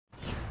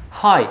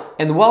Hi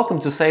and welcome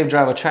to Safe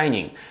Driver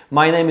Training.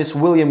 My name is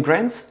William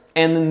Grants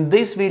and in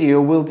this video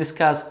we'll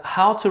discuss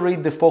how to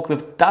read the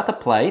forklift data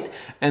plate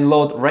and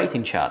load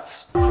rating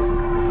charts.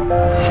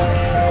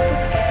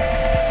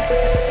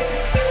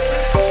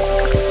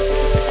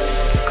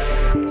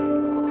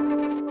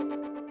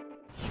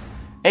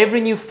 Every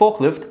new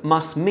forklift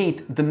must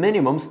meet the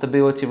minimum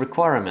stability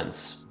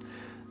requirements.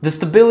 The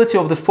stability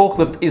of the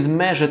forklift is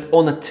measured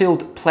on a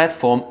tilt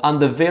platform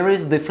under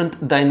various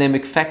different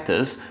dynamic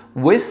factors,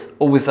 with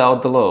or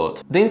without the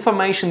load. The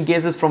information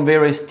gathered from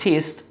various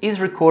tests is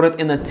recorded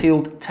in a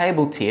tilt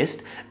table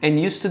test and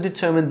used to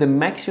determine the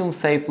maximum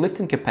safe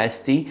lifting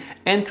capacity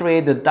and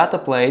create the data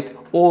plate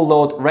or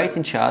load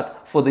rating chart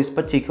for this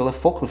particular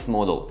forklift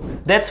model.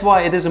 That's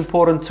why it is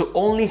important to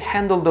only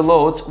handle the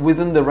loads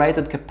within the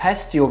rated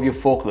capacity of your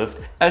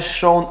forklift as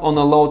shown on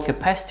a load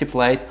capacity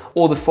plate,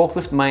 or the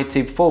forklift may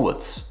tip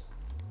forwards.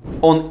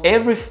 On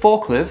every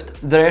forklift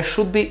there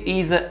should be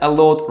either a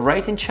load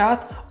rating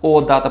chart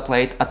or data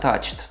plate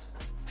attached.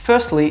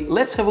 Firstly,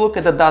 let's have a look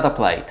at the data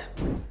plate.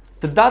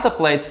 The data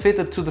plate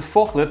fitted to the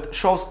forklift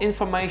shows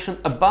information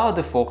about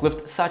the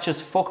forklift such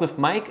as forklift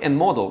make and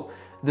model,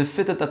 the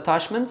fitted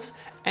attachments,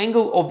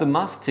 angle of the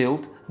mast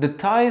tilt, the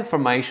tire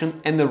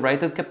information and the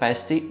rated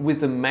capacity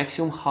with the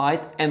maximum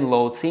height and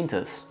load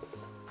centers.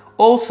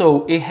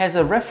 Also, it has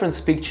a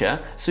reference picture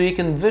so you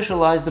can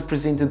visualize the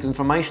presented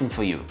information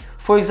for you.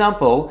 For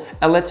example,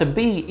 a letter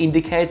B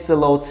indicates the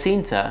load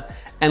center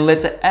and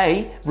letter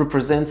A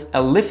represents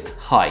a lift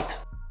height.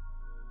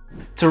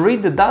 To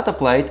read the data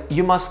plate,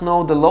 you must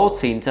know the load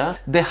center,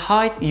 the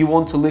height you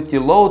want to lift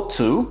your load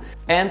to,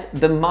 and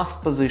the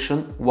mast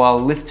position while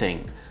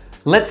lifting.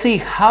 Let's see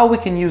how we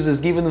can use this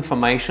given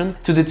information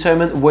to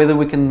determine whether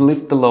we can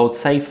lift the load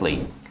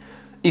safely.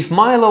 If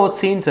my load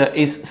center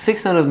is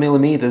 600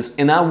 mm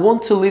and I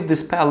want to lift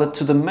this pallet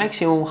to the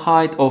maximum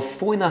height of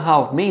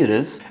 4.5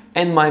 meters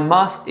and my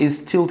mast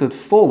is tilted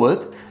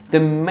forward,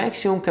 the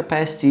maximum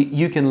capacity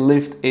you can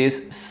lift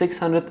is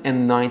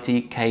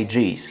 690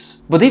 kgs.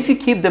 But if you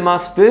keep the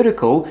mast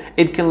vertical,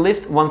 it can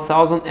lift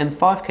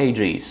 1005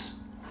 kgs.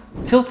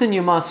 Tilting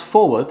your mast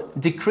forward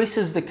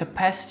decreases the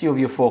capacity of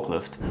your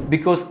forklift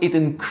because it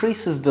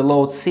increases the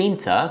load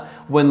center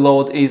when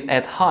load is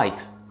at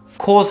height,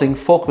 causing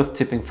forklift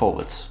tipping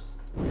forwards.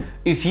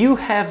 If you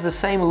have the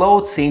same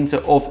load center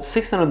of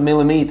 600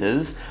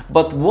 mm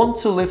but want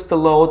to lift the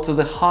load to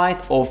the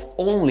height of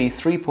only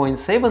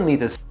 3.7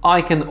 meters,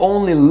 I can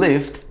only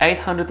lift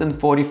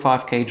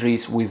 845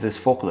 kgs with this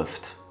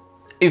forklift.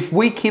 If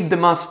we keep the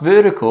mast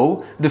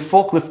vertical, the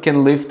forklift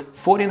can lift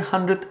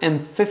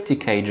 1450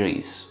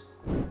 kgs.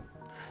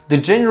 The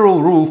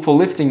general rule for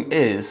lifting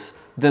is,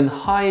 the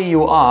higher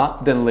you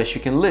are, the less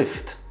you can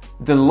lift.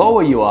 The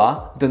lower you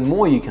are, the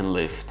more you can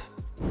lift.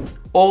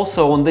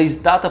 Also, on this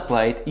data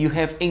plate you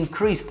have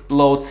increased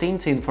load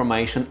center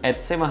information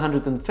at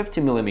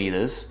 750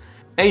 mm.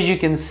 As you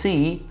can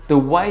see, the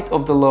weight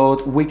of the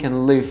load we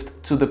can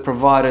lift to the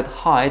provided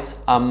heights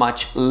are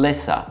much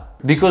lesser,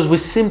 because we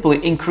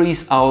simply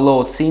increase our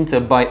load center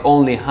by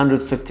only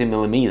 150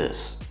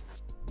 mm.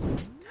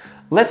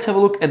 Let's have a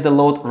look at the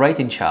load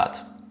rating chart.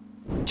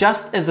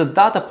 Just as a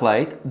data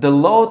plate, the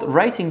load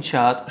rating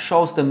chart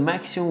shows the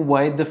maximum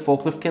weight the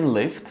forklift can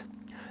lift,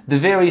 the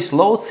various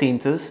load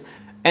centers,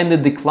 and the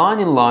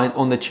declining line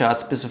on the chart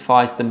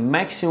specifies the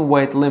maximum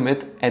weight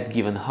limit at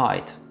given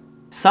height.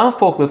 Some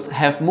forklifts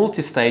have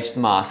multi-staged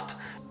mast,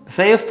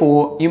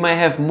 therefore you may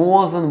have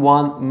more than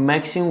one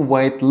maximum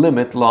weight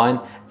limit line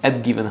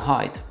at given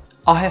height.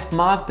 I have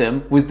marked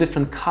them with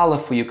different color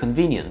for your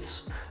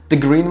convenience. The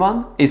green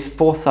one is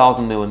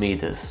 4000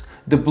 mm,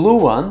 the blue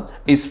one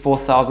is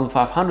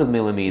 4500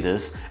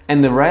 mm,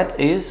 and the red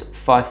is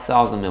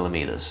 5000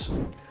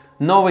 mm.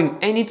 Knowing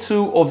any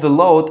two of the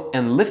load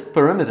and lift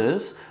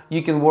parameters,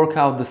 you can work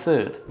out the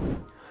third.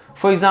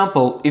 For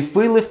example, if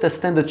we lift a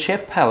standard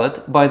shed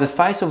pallet by the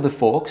face of the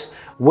forks,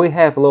 we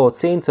have load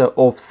center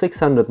of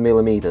 600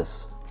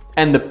 mm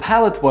and the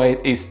pallet weight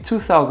is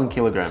 2000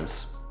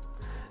 kilograms.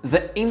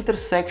 The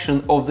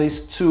intersection of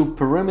these two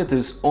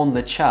parameters on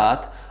the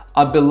chart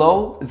are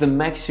below the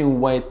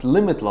maximum weight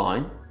limit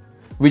line,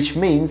 which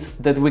means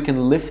that we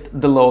can lift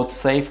the load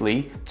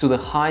safely to the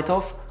height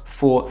of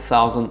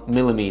 4000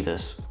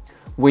 millimeters.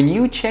 When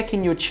you check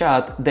in your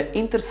chart, the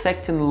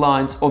intersecting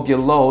lines of your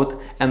load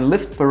and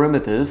lift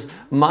parameters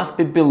must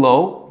be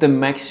below the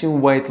maximum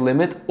weight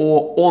limit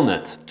or on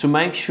it to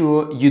make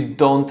sure you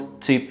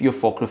don't tip your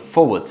forklift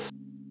forwards.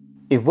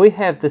 If we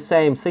have the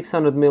same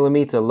 600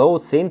 mm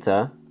load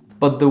center,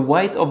 but the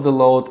weight of the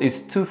load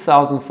is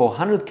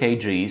 2400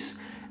 kgs,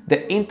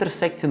 the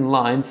intersecting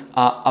lines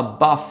are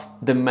above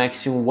the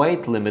maximum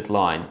weight limit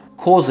line,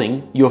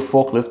 causing your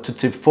forklift to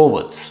tip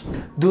forwards.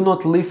 Do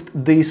not lift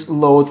this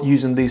load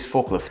using this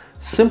forklift.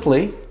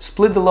 Simply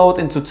split the load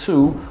into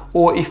two,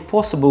 or if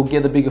possible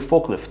get a bigger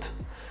forklift.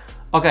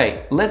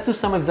 Okay, let's do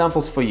some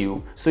examples for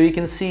you so you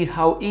can see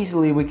how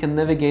easily we can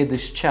navigate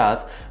this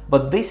chart,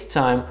 but this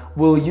time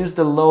we'll use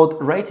the load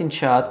rating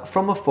chart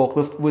from a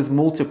forklift with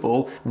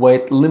multiple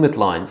weight limit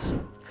lines.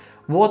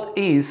 What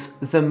is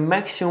the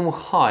maximum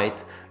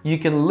height you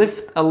can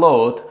lift a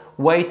load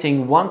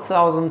weighing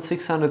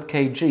 1600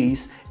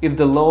 kgs if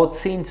the load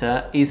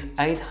center is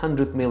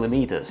 800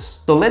 millimeters.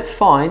 So let's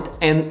find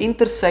and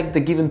intersect the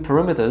given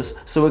parameters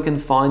so we can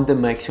find the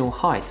maximum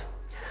height.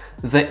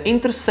 The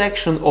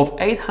intersection of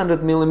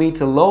 800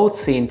 millimeter load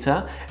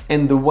center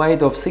and the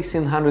weight of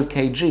 1600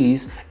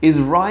 kgs is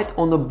right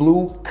on the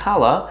blue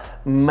color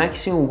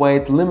maximum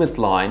weight limit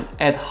line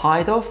at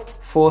height of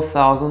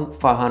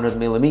 4500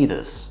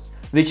 millimeters,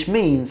 which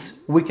means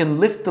we can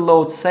lift the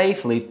load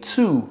safely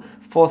to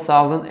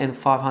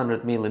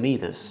 4500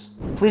 millimeters.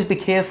 Please be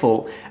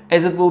careful,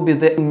 as it will be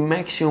the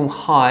maximum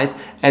height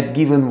at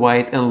given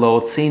weight and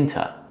load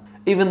center.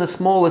 Even the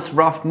smallest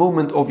rough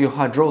movement of your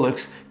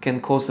hydraulics can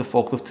cause the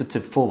forklift to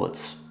tip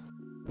forwards.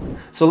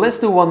 So let's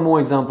do one more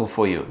example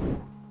for you.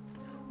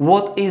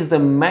 What is the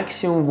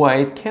maximum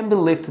weight can be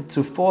lifted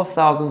to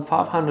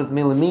 4500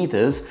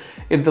 millimeters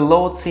if the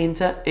load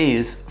center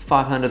is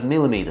 500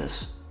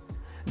 millimeters?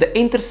 The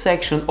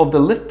intersection of the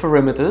lift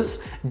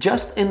parameters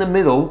just in the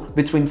middle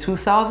between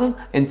 2000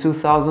 and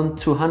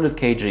 2200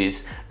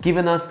 kgs,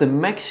 giving us the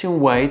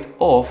maximum weight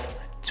of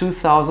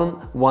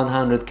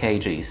 2100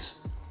 kgs.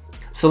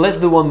 So let's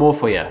do one more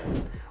for you.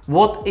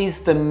 What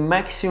is the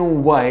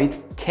maximum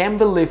weight can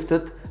be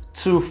lifted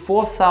to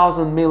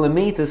 4000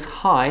 millimeters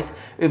height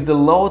if the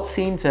load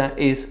center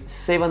is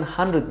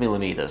 700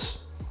 millimeters?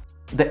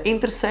 The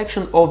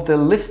intersection of the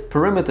lift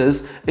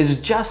perimeters is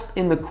just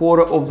in the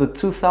quarter of the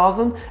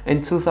 2000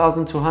 and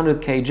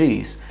 2200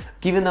 kgs,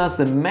 giving us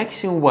the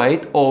maximum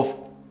weight of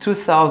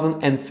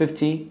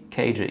 2050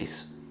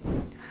 kgs.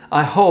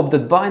 I hope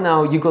that by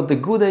now you got the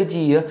good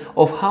idea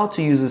of how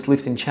to use these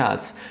lifting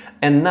charts.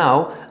 And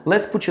now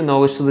let's put your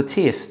knowledge to the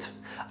test.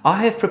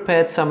 I have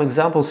prepared some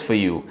examples for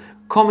you.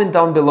 Comment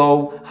down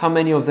below how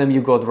many of them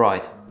you got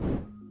right.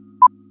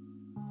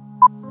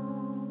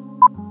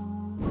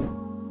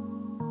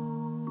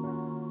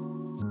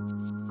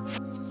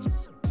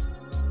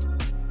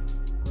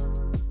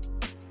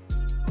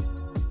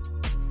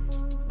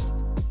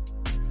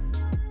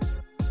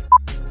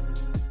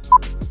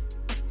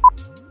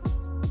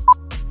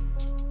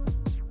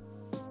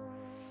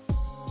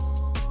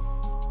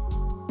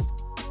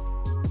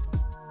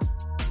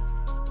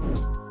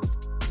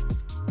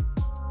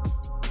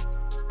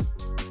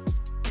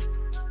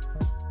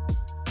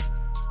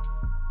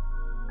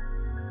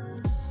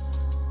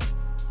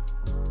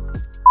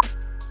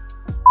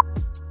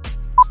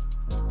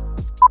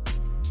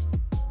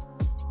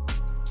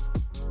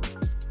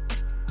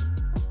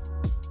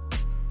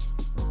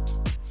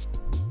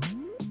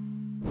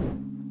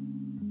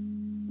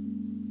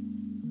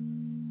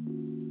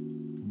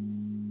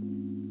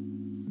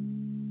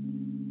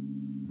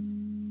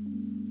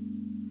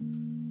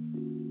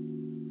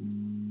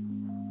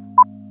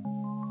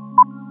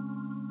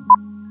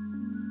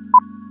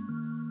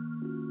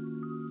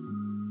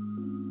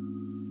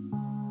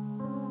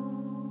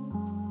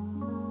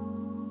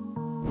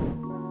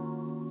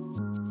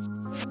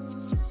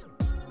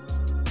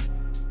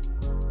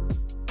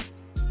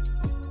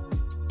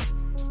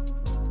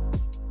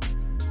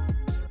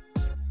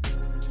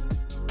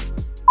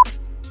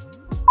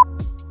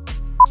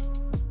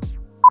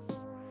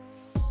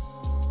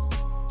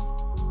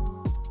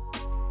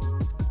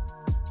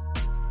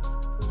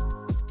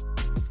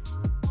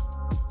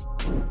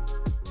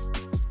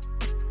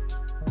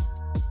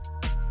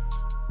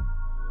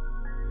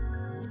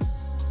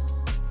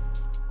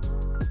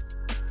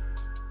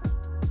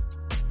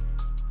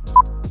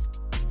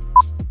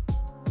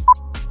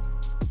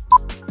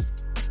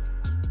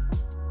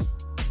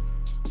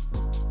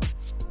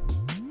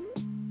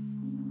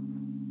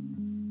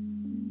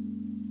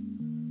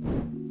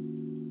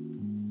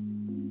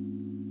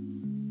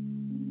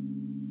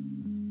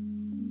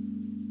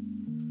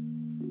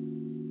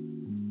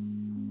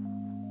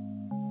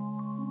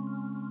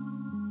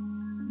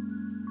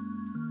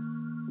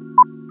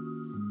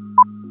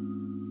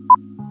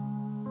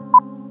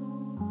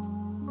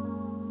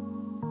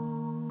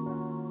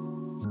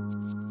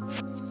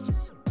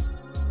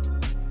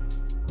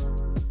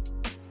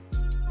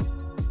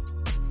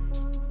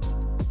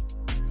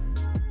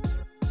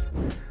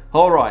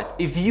 Alright,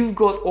 if you've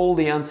got all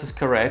the answers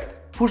correct,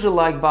 push the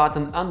like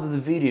button under the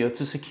video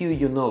to secure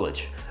your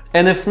knowledge.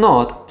 And if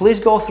not,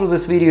 please go through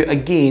this video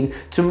again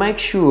to make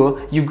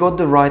sure you got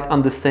the right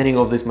understanding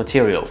of these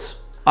materials.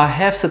 I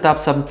have set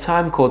up some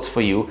time codes for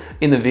you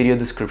in the video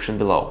description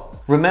below.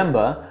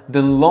 Remember,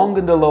 the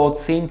longer the load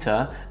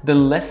center, the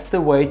less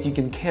the weight you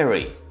can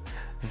carry.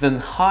 The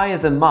higher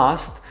the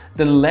mast,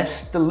 the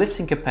less the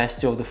lifting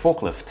capacity of the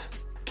forklift.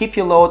 Keep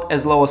your load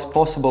as low as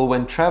possible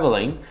when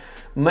traveling.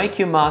 Make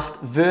your mast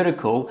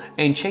vertical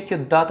and check your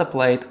data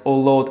plate or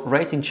load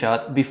rating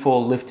chart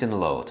before lifting the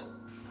load.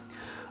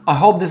 I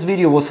hope this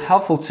video was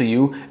helpful to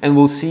you and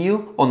we'll see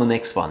you on the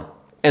next one.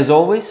 As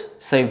always,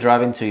 safe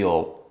driving to you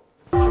all.